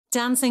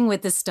Dancing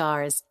with the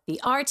Stars,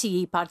 the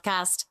RTE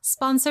podcast,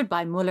 sponsored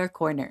by Muller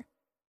Corner.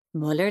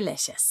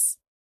 Mullerlicious.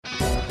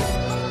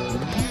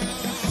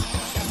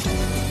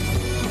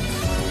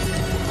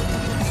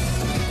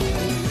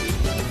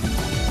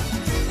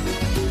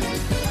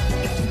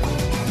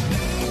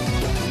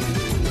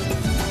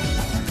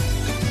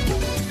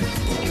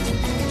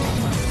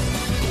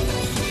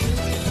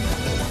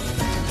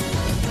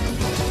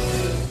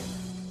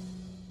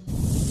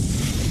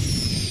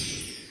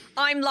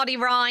 I'm Lottie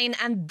Ryan,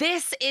 and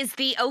this is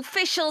the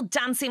official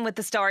Dancing with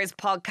the Stars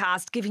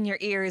podcast, giving your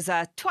ears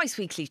a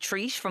twice-weekly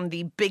treat from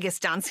the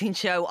biggest dancing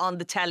show on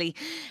the telly.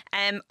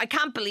 I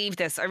can't believe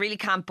this, I really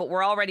can't, but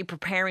we're already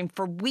preparing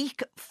for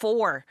week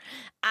 4.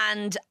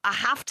 And I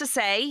have to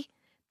say,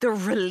 the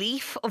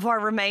relief of our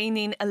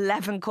remaining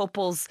 11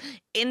 couples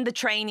in the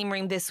training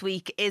room this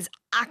week is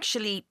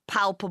actually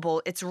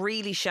palpable. It's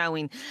really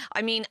showing.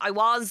 I mean, I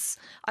was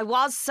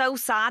so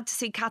sad to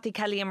see Kathy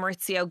Kelly and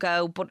Maurizio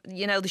go, but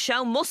you know, the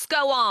show must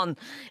go on,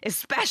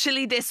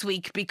 especially this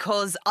week,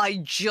 because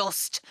I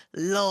just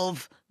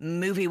love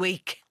movie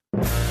week.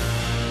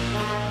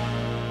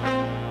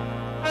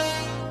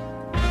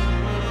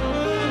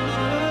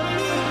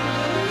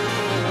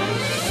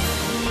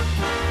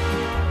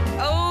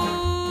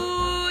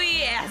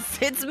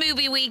 It's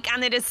movie week,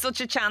 and it is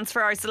such a chance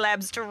for our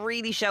celebs to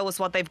really show us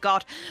what they've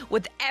got,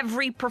 with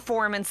every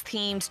performance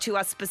themed to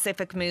a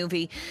specific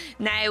movie.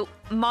 Now,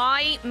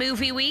 my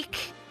movie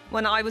week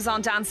when I was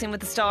on Dancing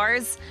with the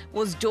Stars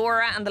was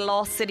Dora and the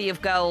Lost City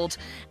of Gold,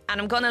 and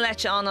I'm going to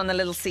let you on a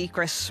little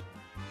secret.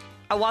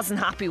 I wasn't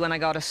happy when I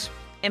got it.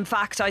 In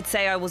fact, I'd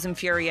say I was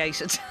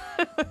infuriated.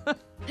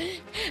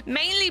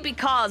 Mainly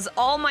because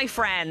all my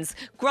friends,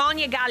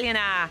 Grania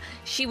Galliana,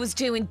 she was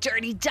doing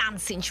Dirty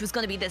Dancing. She was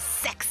going to be this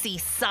sexy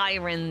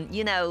siren,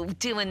 you know,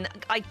 doing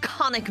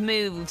iconic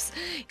moves.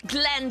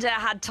 Glenda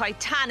had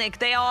Titanic.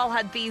 They all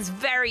had these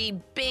very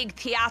big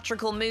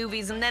theatrical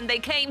movies. And then they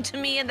came to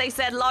me and they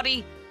said,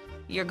 Lottie,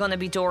 you're going to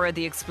be Dora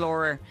the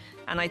Explorer.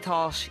 And I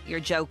thought, you're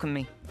joking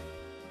me.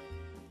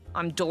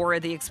 I'm Dora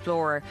the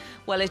Explorer.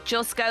 Well, it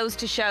just goes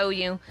to show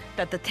you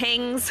that the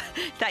things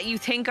that you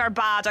think are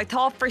bad, I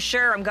thought for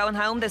sure I'm going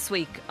home this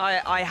week.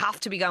 I have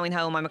to be going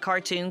home. I'm a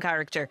cartoon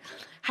character.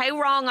 How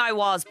wrong I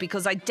was,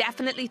 because I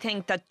definitely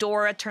think that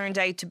Dora turned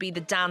out to be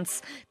the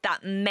dance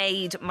that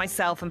made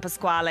myself and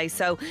Pasquale.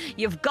 So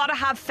you've got to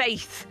have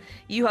faith.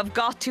 You have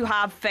got to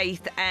have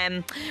faith.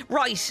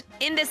 Right,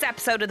 in this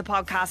episode of the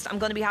podcast, I'm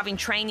going to be having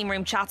training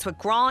room chats with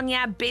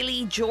Grania,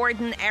 Billy,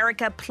 Jordan,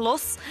 Erica.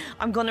 Plus,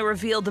 I'm going to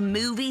reveal the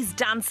movies,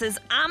 dances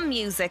and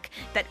music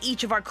that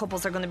each of our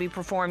couples are going to be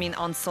performing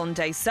on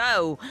Sunday.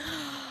 So,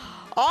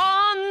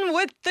 on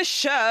with the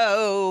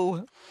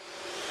show.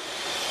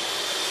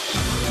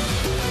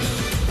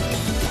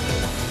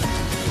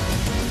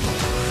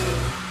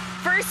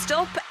 First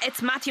up,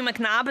 it's Matthew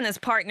McNabb and his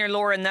partner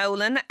Laura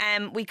Nolan.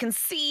 We can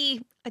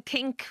see, I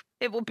think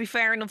it would be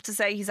fair enough to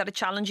say he's had a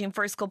challenging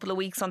first couple of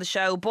weeks on the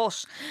show,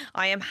 but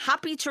I am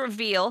happy to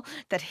reveal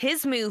that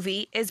his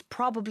movie is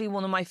probably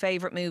one of my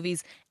favourite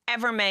movies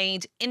ever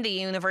made in the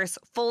universe,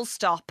 full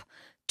stop.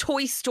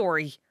 Toy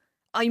Story.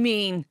 I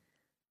mean,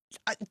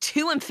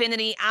 to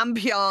infinity and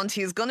beyond.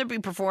 He's going to be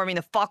performing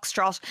a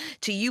foxtrot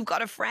to You've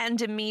Got a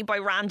Friend in Me by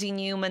Randy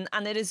Newman,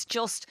 and it is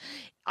just,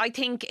 I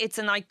think it's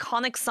an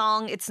iconic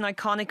song. It's an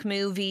iconic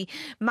movie.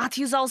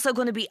 Matthew's also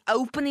going to be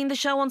opening the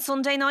show on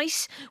Sunday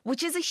night,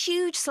 which is a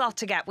huge slot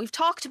to get. We've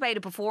talked about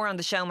it before on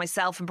the show,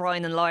 myself and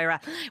Brian and Lyra.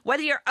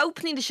 Whether you're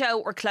opening the show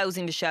or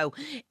closing the show,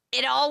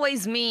 it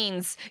always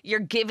means you're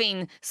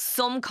giving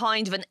some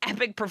kind of an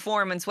epic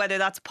performance, whether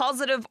that's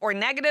positive or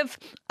negative,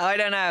 I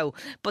don't know.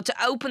 But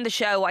to open the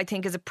show, I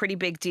think, is a pretty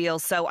big deal.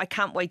 So I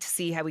can't wait to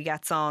see how he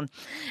gets on.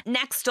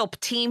 Next up,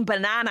 Team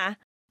Banana.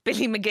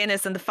 Billy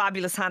McGuinness and the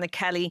fabulous Hannah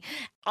Kelly.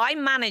 I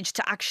managed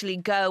to actually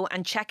go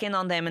and check in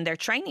on them in their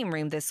training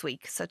room this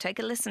week. So take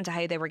a listen to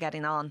how they were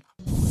getting on.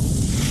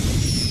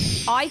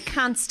 I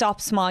can't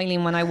stop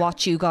smiling when I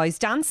watch you guys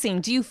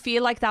dancing. Do you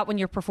feel like that when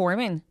you're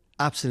performing?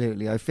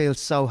 Absolutely. I feel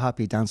so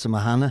happy dancing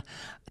with Hannah.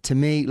 To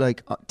me,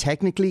 like,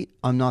 technically,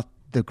 I'm not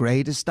the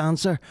greatest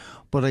dancer,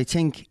 but I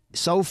think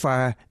so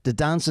far the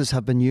dances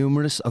have been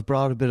humorous. I've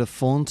brought a bit of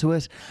fun to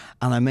it,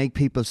 and I make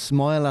people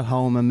smile at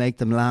home and make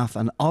them laugh,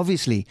 and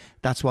obviously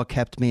that's what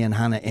kept me and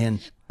Hannah in.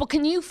 But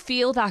can you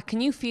feel that?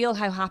 Can you feel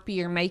how happy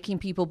you're making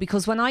people?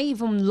 Because when I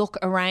even look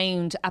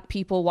around at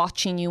people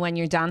watching you when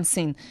you're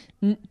dancing,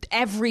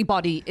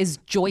 everybody is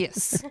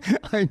joyous.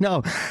 I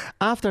know.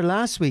 After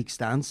last week's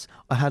dance,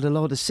 I had a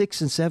load of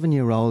 6 and 7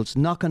 year olds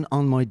knocking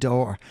on my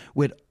door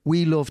with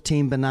 "We love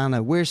Team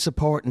Banana, we're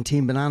supporting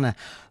Team Banana."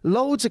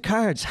 Loads of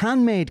cards,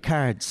 handmade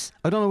cards.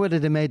 I don't know whether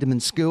they made them in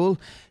school.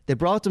 They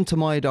brought them to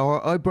my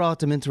door. I brought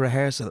them into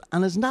rehearsal.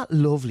 And isn't that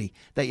lovely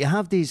that you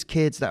have these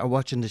kids that are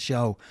watching the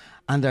show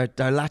and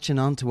they're latching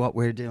on to what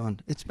we're doing.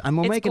 And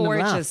we're making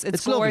gorgeous. them laugh.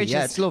 It's gorgeous. Lovely.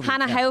 Yeah, it's lovely.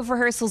 Hannah, how have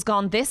rehearsals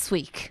gone this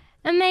week?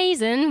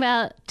 Amazing.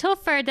 Well,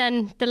 tougher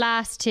than the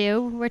last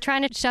two. We're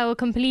trying to show a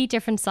complete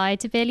different side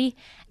to Billy.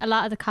 A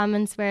lot of the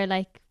comments were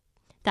like,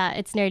 that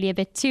it's nearly a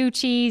bit too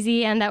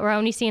cheesy and that we're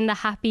only seeing the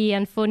happy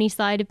and funny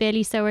side of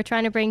Billy. So we're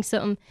trying to bring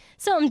something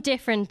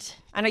different.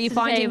 And are you to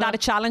the finding table. that a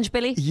challenge,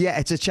 Billy? Yeah,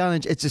 it's a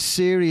challenge. It's a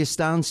serious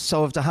dance, so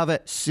I have to have a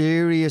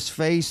serious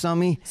face on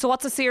me. So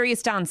what's a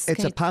serious dance?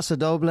 It's a paso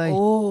doble.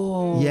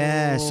 Oh.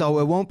 Yeah, so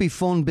it won't be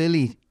Fun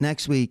Billy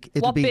next week.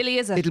 What Billy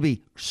is it? It'll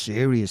be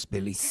Serious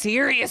Billy.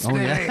 Serious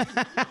Billy.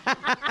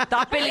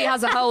 That Billy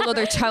has a whole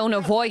other tone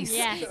of voice.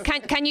 Yes.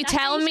 Can you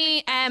tell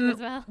me as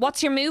well.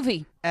 what's your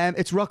movie?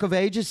 It's Rock of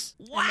Ages.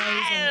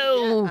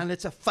 Wow. And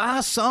it's a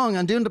fast song.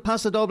 I'm doing the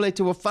paso doble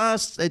to a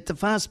fast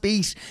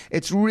beat.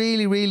 It's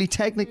really, really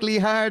technically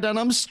hard, and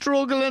I'm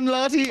struggling,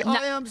 Lottie.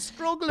 I am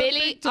struggling. Billy,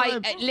 big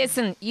time.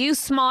 listen, you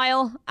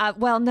smile.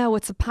 Well, no,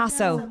 it's a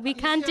paso. We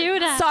can't do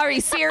that. Sorry,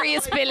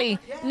 Serious Billy.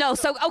 No,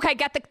 so, okay,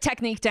 get the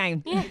technique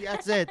down.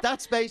 That's it.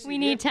 That's basically We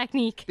need it.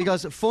 technique.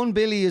 Because Fun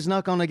Billy is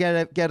not going to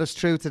get us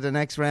through to the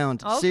next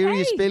round. Okay.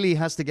 Serious Billy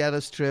has to get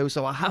us through,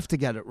 so I have to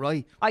get it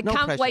right. I No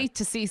can't pressure. wait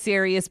to see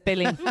Serious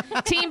Billy.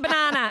 Team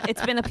Banana,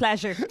 it's been a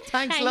pleasure.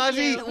 Thanks, Thank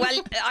Lottie. you.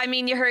 Well, I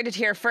mean, you heard it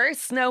here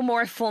first. No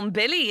more Fun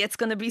Billy. It's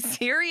going to be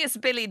Serious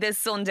Billy this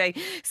Sunday.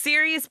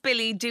 Serious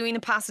Billy doing a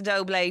paso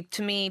doble,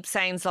 to me,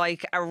 sounds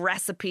like a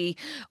recipe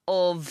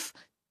of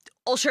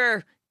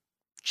utter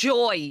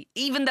joy.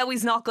 Even though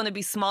he's not going to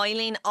be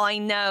smiling, I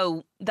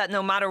know that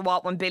no matter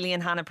what, when Billy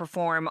and Hannah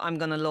perform, I'm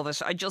going to love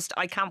it.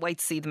 I can't wait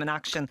to see them in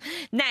action.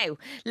 Now,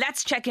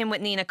 let's check in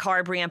with Nina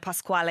Carberry and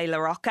Pasquale La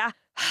Rocca.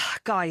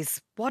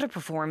 Guys, what a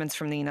performance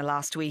from Nina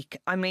last week.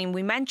 I mean,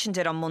 we mentioned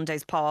it on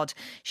Monday's pod.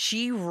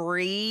 She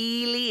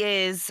really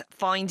is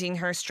finding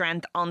her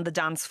strength on the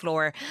dance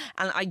floor.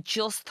 And I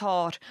just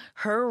thought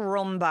her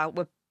rumba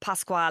with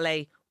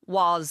Pasquale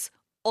was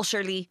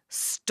utterly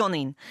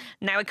stunning.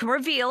 Now, I can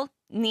reveal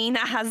Nina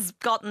has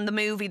gotten the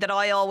movie that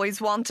I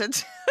always wanted.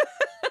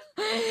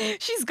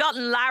 She's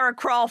gotten Lara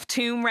Croft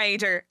Tomb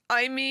Raider.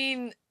 I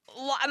mean,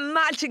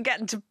 imagine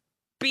getting to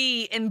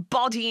be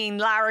embodying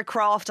Lara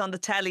Croft on the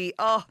telly.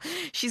 Oh,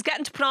 she's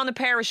getting to put on a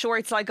pair of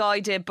shorts like I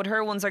did, but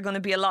her ones are going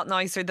to be a lot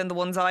nicer than the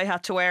ones I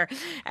had to wear.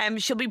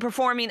 She'll be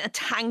performing a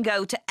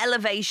tango to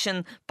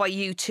Elevation by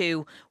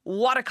U2.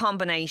 What a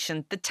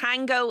combination. The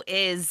tango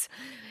is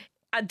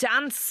a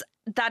dance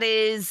that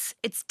is,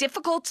 it's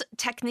difficult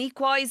technique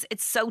wise,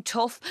 it's so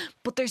tough,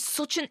 but there's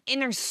such an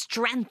inner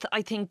strength,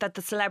 I think, that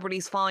the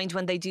celebrities find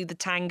when they do the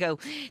tango,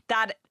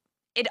 that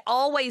it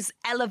always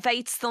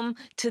elevates them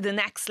to the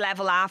next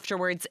level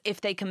afterwards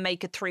if they can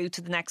make it through to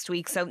the next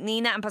week. So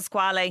Nina and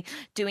Pasquale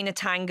doing a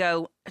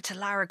tango to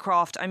Lara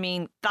Croft, I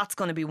mean, that's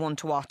going to be one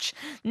to watch.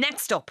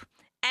 Next up,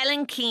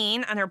 Ellen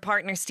Keane and her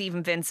partner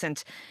Stephen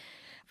Vincent.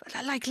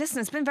 Like,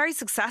 listen, it's been very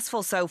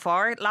successful so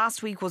far.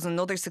 Last week was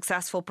another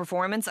successful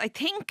performance. I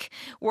think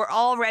we're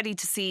all ready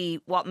to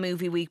see what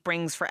Movie Week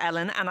brings for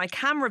Ellen, and I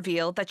can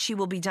reveal that she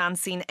will be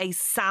dancing a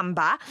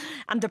samba,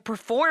 and the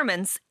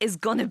performance is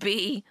going to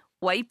be,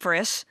 wait for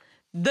it,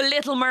 The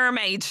Little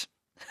Mermaid.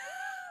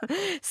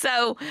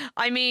 So,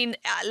 I mean,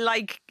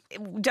 like,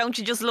 don't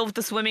you just love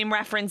the swimming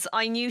reference?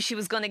 I knew she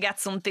was going to get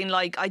something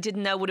like, I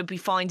didn't know would it be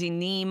Finding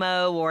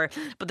Nemo,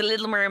 but The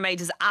Little Mermaid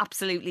is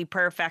absolutely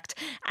perfect.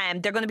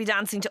 They're going to be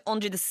dancing to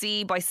Under the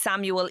Sea by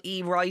Samuel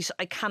E. Wright.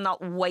 I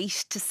cannot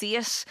wait to see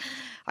it.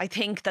 I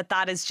think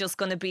that is just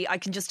going to be, I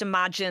can just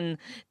imagine.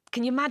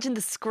 Can you imagine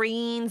the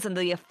screens and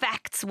the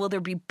effects? Will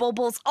there be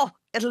bubbles? Oh,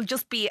 it'll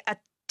just be a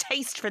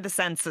taste for the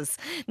senses.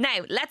 Now,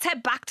 let's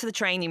head back to the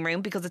training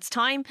room because it's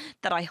time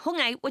that I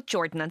hung out with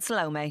Jordan and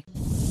Salome.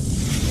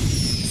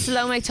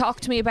 Salome, talk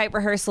to me about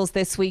rehearsals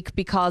this week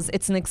because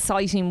it's an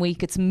exciting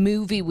week. It's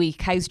movie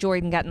week. How's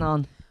Jordan getting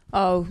on?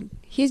 Oh,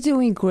 he's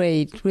doing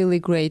great, really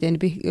great. And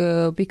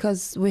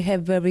because we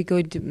have very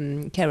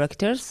good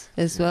characters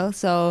as well.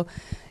 So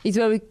it's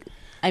very,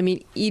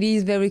 it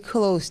is very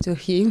close to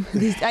him.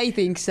 I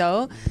think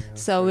so.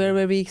 So we're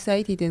very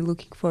excited and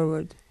looking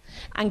forward.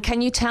 And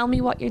can you tell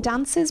me what your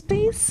dance is,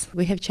 please?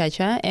 We have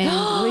cha-cha and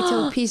a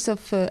little piece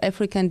of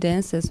African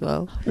dance as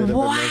well.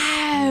 Wow.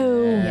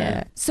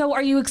 Yeah. So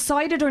are you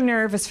excited or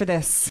nervous for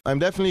this? I'm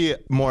definitely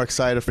more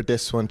excited for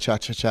this one,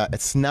 Cha-Cha-Cha.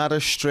 It's not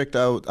as strict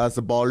out as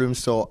the ballroom,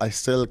 so I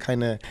still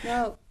kind of...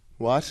 No,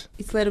 What?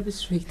 it's a little bit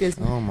strict as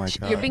well. Oh my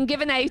God. You've been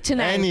given out to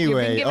now. You've been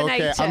Anyway, given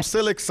okay, out to. I'm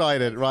still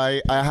excited,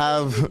 right? I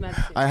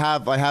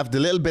have the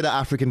little bit of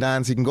African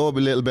dance. You can go a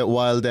little bit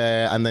wild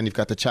there, and then you've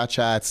got the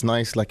cha-cha. It's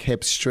nice, like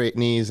hips, straight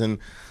knees, and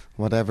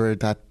whatever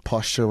that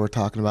posture we're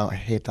talking about. I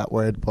hate that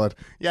word, but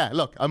yeah,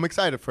 look, I'm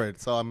excited for it.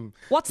 So I'm.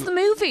 What's the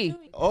movie?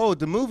 Oh,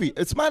 the movie.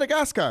 It's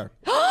Madagascar.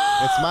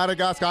 It's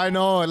Madagascar. I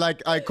know.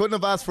 Like, I couldn't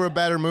have asked for a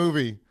better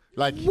movie.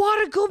 Like,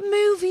 What a good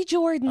movie,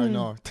 Jordan. I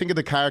know. Think of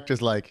the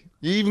characters. Like,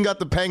 you even got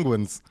the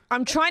penguins.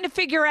 I'm trying to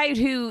figure out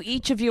who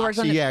each of you are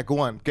going to... Yeah, go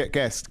on.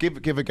 Guess. Give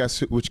a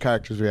guess which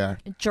characters we are.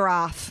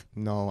 Giraffe.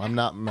 No, I'm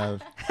not Mel.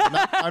 I'm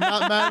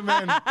not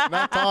Madman.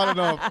 Not tall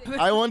enough.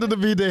 I wanted to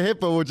be the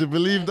hippo. Would you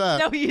believe that?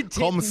 No, you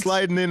Come didn't.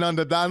 sliding in on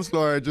the dance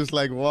floor, just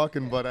like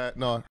walking. But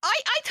no.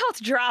 I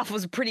thought Giraffe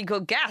was a pretty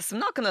good guess. I'm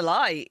not going to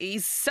lie.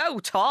 He's so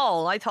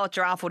tall. I thought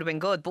Giraffe would have been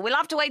good. But we'll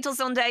have to wait till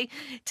Sunday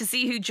to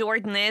see who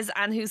Jordan is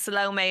and who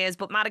Salome is.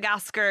 But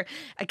Madagascar,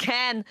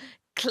 again,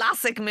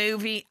 classic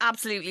movie.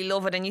 Absolutely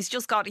love it. And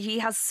he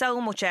has so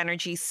much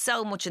energy,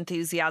 so much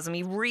enthusiasm.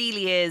 He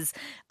really is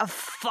a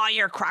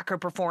firecracker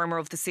performer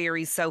of the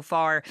series so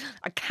far.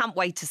 I can't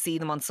wait to see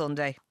them on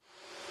Sunday.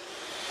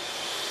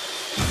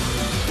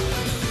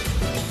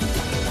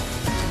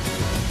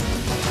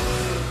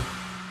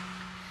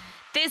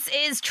 This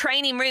is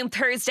Training Room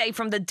Thursday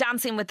from the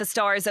Dancing with the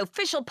Stars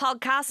official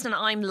podcast, and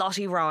I'm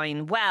Lottie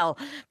Ryan. Well,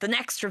 the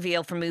next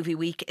reveal for Movie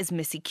Week is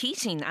Missy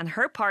Keating and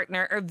her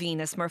partner are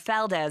Venus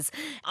Merfeldes.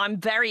 I'm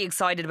very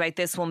excited about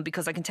this one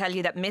because I can tell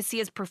you that Missy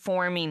is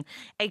performing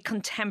a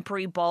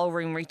contemporary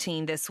ballroom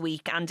routine this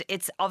week, and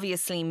it's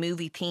obviously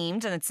movie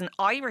themed, and it's an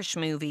Irish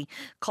movie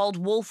called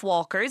Wolf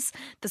Walkers.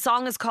 The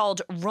song is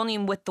called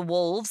Running with the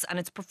Wolves, and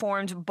it's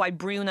performed by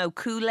Bruno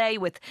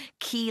Coulet with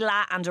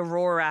Keela and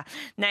Aurora.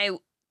 Now,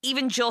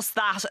 even just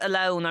that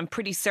alone, I'm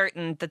pretty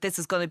certain that this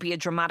is going to be a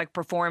dramatic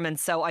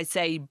performance. So I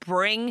say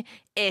bring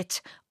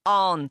it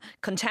on.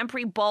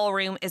 Contemporary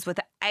ballroom is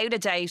without a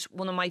doubt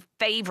one of my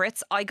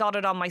favourites. I got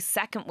it on my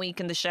second week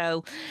in the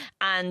show,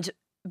 and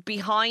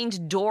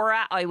behind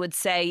Dora, I would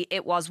say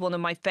it was one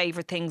of my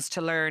favourite things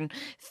to learn.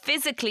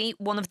 Physically,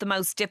 one of the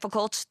most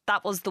difficult.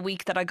 That was the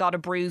week that I got a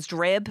bruised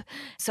rib.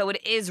 So it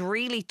is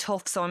really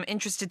tough. So I'm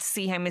interested to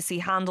see how Missy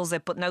handles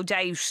it. But no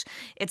doubt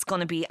it's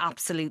going to be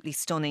absolutely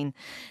stunning.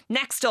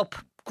 Next up,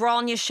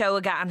 Gráinne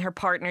Seoige and her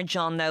partner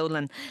John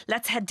Nolan.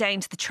 Let's head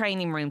down to the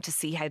training room to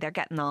see how they're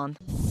getting on.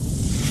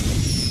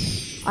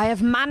 I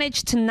have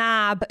managed to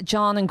nab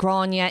John and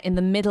Gráinne in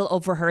the middle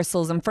of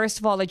rehearsals. And first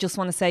of all, I just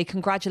want to say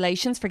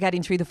congratulations for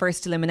getting through the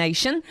first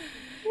elimination.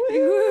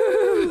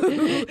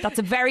 That's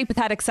a very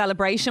pathetic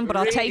celebration, but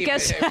I'll take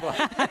it.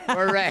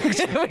 We're wrecked.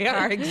 We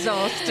are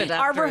exhausted.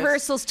 Are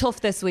rehearsals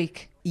tough this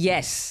week?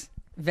 Yes.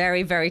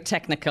 Very, very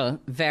technical.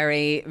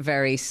 Very,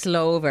 very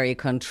slow, very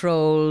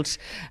controlled.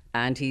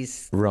 And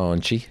he's...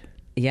 raunchy.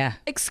 Yeah.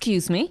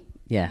 Excuse me?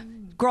 Yeah.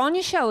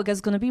 Gráinne Seoige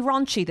is going to be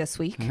raunchy this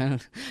week.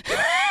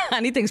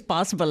 Anything's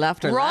possible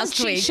after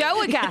last week.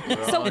 Raunchy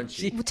Seoige. So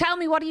tell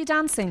me, what are you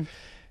dancing?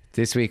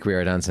 This week we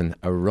are dancing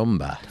a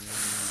rumba.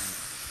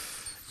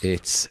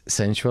 It's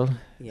sensual,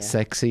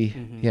 sexy.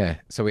 Yeah.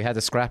 So we had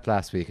a scrap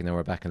last week and now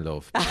we're back in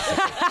love.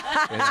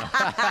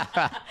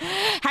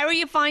 How are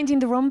you finding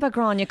the rumba,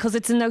 Gráinne? Because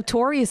it's a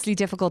notoriously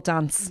difficult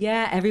dance.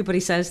 Yeah, everybody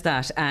says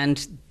that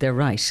and they're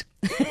right.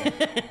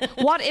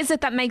 What is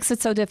it that makes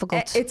it so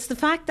difficult? It's the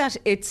fact that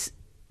it's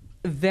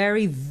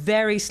very,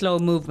 very slow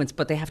movements,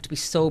 but they have to be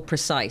so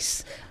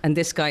precise. And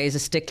this guy is a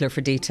stickler for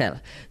detail.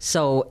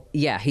 So,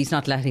 yeah, he's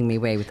not letting me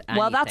away with anything.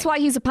 Well, that's why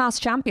he's a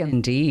past champion.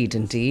 Indeed,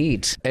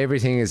 indeed.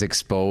 Everything is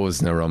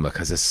exposed in a rumba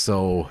because it's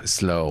so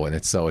slow and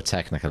it's so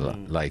technical.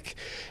 Like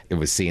it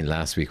was seen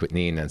last week with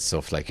Nina and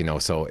stuff, like, you know,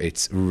 so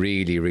it's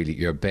really, really,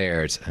 you're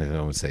bared. I don't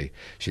want to say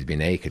she'd be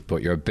naked,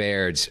 but you're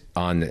bared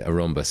on a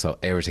rumba. So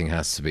everything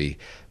has to be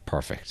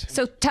perfect.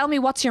 So tell me,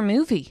 what's your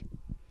movie?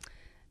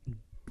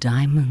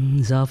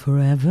 Diamonds are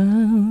forever.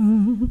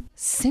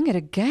 Sing it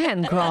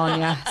again,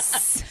 Gráinne.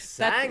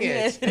 Sang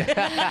it.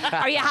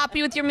 Are you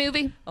happy with your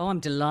movie? Oh, I'm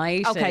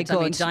delighted. Okay, good.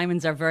 I mean,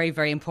 diamonds are very,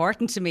 very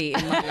important to me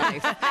in my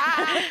life.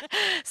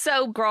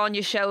 So, Gráinne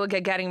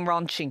Seoige getting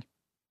raunchy.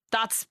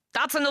 That's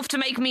enough to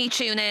make me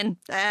tune in.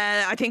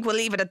 I think we'll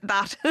leave it at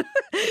that.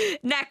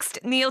 Next,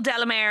 Neil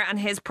Delamere and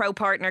his pro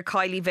partner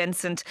Kylie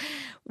Vincent.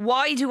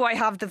 Why do I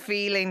have the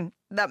feeling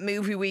that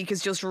Movie Week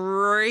is just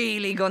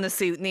really going to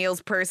suit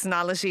Neil's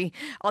personality?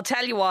 I'll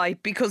tell you why.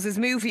 Because his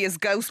movie is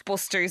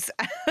Ghostbusters.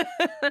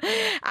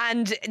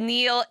 And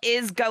Neil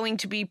is going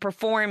to be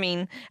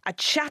performing a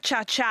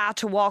Cha-Cha-Cha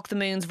to Walk the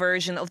Moon's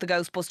version of the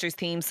Ghostbusters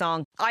theme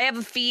song. I have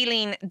a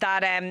feeling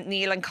that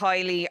Neil and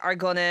Kylie are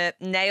going to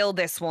nail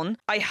this one.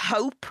 I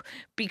hope,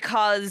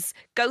 because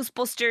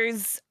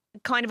Ghostbusters,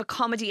 kind of a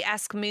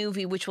comedy-esque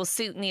movie which will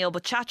suit Neil,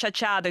 but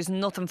Cha-Cha-Cha, there's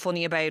nothing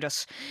funny about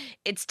it.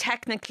 It's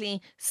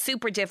technically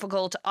super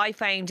difficult. I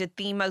found it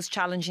the most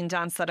challenging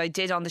dance that I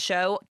did on the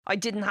show. I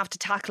didn't have to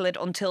tackle it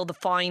until the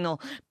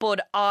final,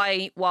 but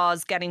I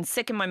was getting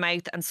sick in my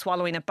mouth and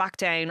swallowing it back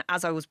down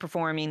as I was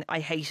performing. I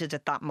hated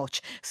it that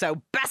much.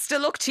 So best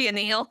of luck to you,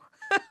 Neil.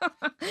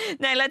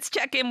 Now let's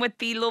check in with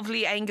the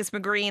lovely Angus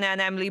McGreena and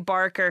Emily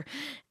Barker.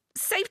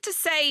 Safe to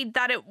say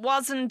that it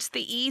wasn't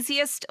the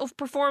easiest of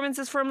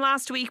performances from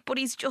last week, but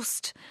he's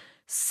just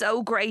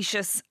so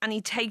gracious and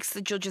he takes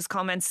the judges'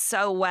 comments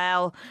so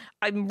well.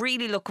 I'm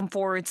really looking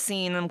forward to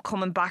seeing him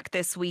coming back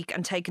this week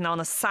and taking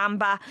on a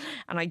samba,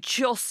 and I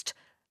just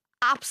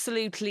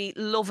absolutely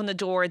love and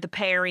adore the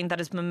pairing that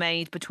has been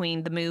made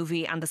between the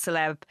movie and the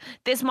celeb.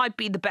 This might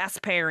be the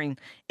best pairing.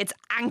 It's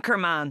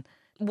Anchorman,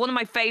 one of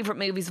my favourite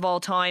movies of all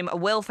time, a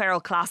Will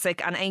Ferrell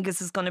classic, and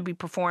Angus is going to be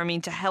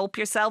performing To Help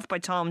Yourself by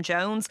Tom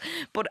Jones.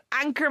 But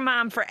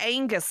Anchorman for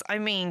Angus, I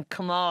mean,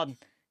 come on,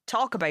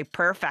 talk about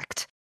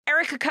perfect.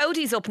 Erica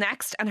Cody's up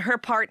next and her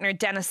partner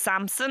Dennis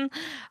Sampson.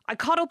 I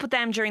caught up with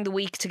them during the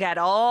week to get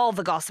all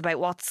the gossip about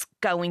what's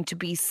going to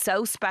be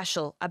so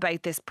special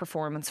about this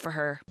performance for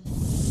her.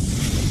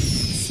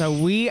 So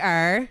we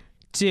are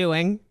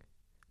doing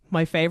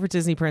my favourite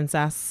Disney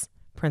princess,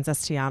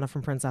 Princess Tiana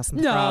from Princess and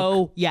the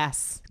Frog.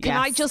 Yes. Can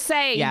I just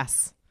say?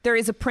 Yes. There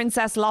is a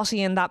Princess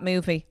Lottie in that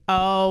movie.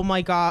 Oh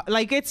my God.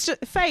 Like, it's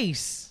just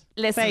face.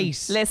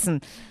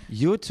 Listen.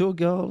 You two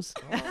girls.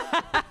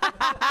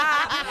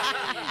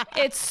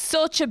 It's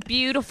such a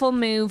beautiful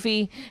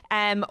movie.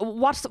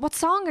 What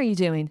song are you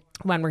doing?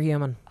 When We're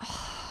Human.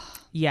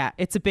 Yeah,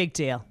 it's a big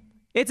deal.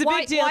 It's a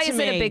big deal Why to is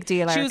me. it a big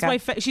deal,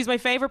 Erica? She's my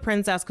favourite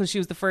princess because she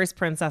was the first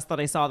princess that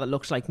I saw that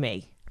looked like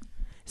me.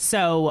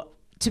 So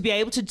to be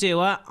able to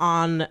do it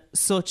on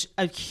such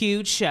a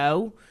huge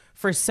show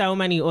for so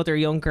many other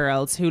young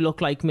girls who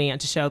look like me, and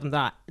to show them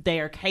that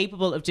they are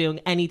capable of doing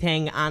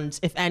anything, and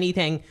if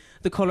anything,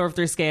 the colour of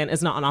their skin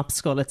is not an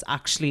obstacle, it's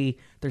actually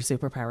their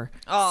superpower.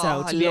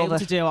 So to be able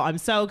to do it, I'm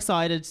so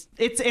excited.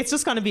 It's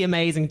just going to be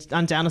amazing,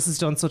 and Dennis has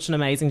done such an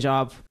amazing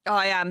job.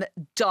 I am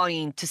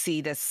dying to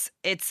see this.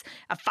 It's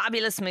a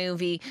fabulous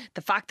movie.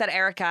 The fact that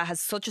Erica has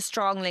such a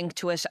strong link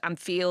to it and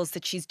feels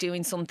that she's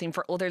doing something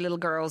for other little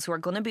girls who are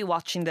going to be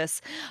watching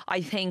this,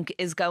 I think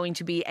is going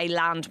to be a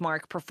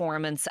landmark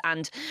performance.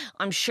 And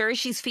I'm sure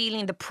she's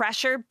feeling the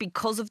pressure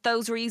because of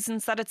those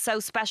reasons that it's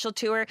so special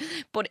to her.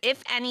 But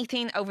if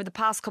anything, over the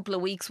past couple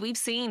of weeks, we've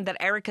seen that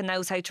Erica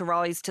knows how to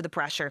rise to the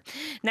pressure.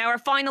 Now, our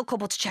final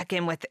couple to check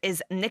in with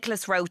is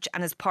Nicholas Roach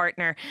and his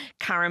partner,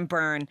 Karen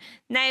Byrne.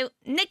 Now,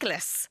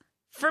 Nicholas,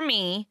 for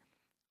me,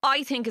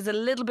 I think is a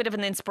little bit of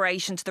an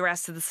inspiration to the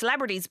rest of the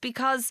celebrities,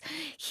 because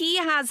he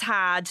has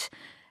had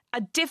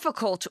a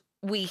difficult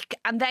week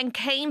and then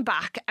came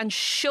back and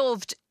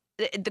shoved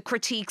the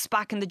critiques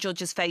back in the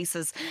judges'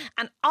 faces.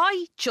 And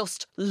I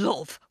just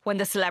love when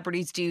the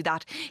celebrities do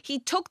that. He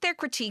took their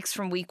critiques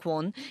from week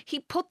one, he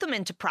put them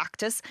into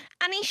practice,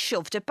 and he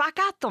shoved it back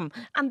at them.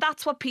 And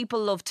that's what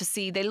people love to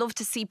see. They love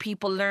to see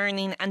people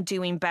learning and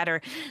doing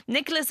better.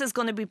 Nicholas is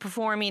going to be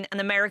performing An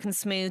American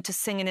Smooth to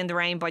Singing in the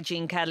Rain by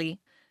Gene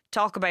Kelly.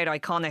 Talk about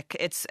iconic.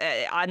 It's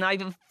and I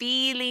have a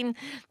feeling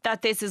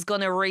that this is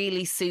going to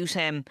really suit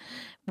him.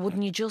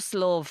 Wouldn't you just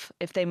love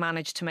if they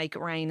managed to make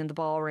it rain in the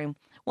ballroom?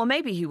 Well,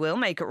 maybe he will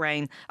make it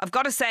rain. I've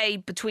got to say,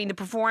 between the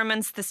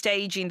performance, the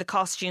staging, the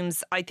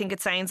costumes, I think it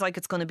sounds like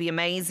it's going to be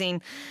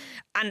amazing.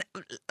 And,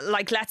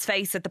 like, let's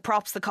face it, the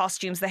props, the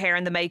costumes, the hair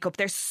and the makeup,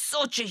 they're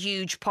such a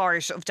huge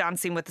part of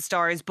Dancing with the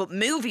Stars. But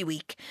movie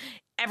week,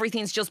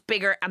 everything's just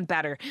bigger and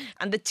better.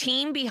 And the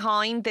team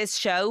behind this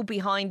show,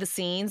 behind the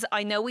scenes,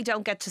 I know we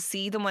don't get to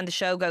see them when the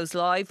show goes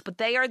live, but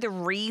they are the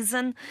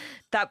reason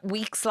that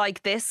weeks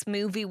like this,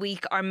 movie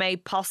week, are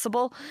made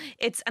possible.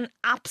 It's an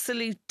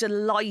absolute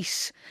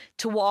delight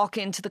to walk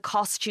into the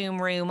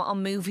costume room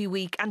on movie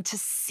week and to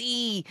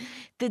see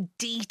the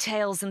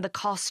details in the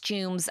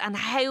costumes and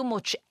how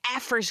much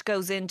effort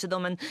goes into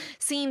them, and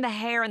seeing the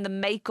hair and the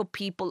makeup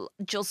people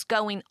just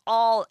going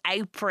all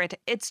out for it.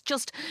 It's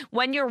just,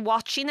 when you're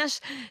watching it,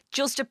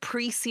 just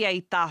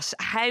appreciate that,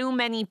 how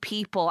many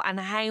people and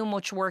how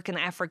much work and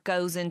effort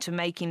goes into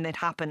making it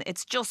happen.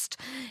 It's just,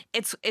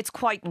 it's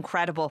quite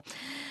incredible.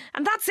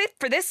 And that's it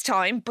for this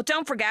time. But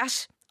don't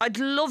forget, I'd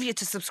love you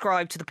to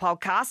subscribe to the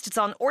podcast. It's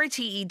on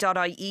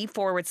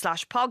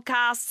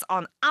rte.ie/podcasts,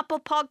 on Apple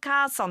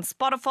Podcasts, on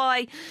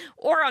Spotify,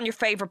 or on your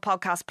favourite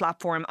podcast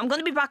platform. I'm going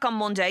to be back on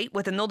Monday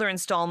with another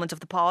instalment of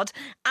the pod,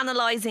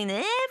 analysing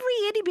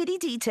every itty bitty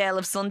detail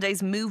of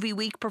Sunday's movie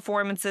week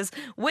performances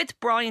with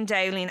Brian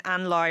Dowling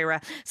and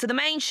Lyra. So the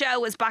main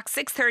show is back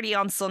 6:30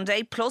 on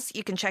Sunday. Plus,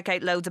 you can check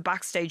out loads of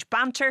backstage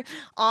banter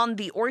on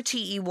the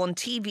RTE1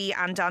 TV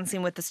and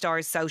Dancing with the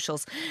Stars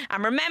socials.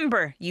 And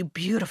remember, you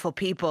beautiful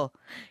people,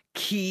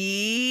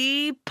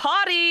 keep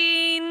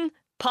podding.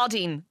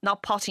 Podding,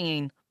 not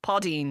pottying.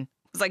 Podding.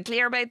 Was I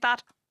clear about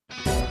that?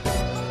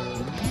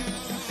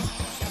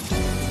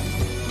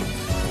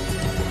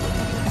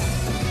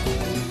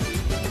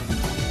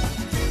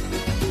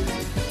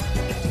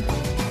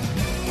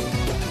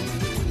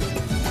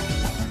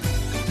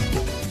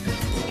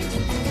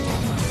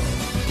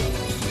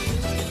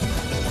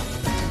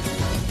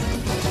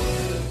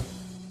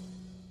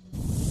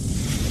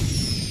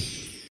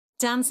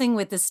 Dancing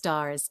with the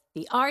Stars,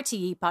 the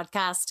RTE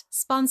podcast,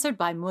 sponsored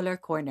by Muller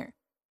Corner.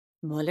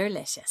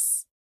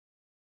 Mullerlicious.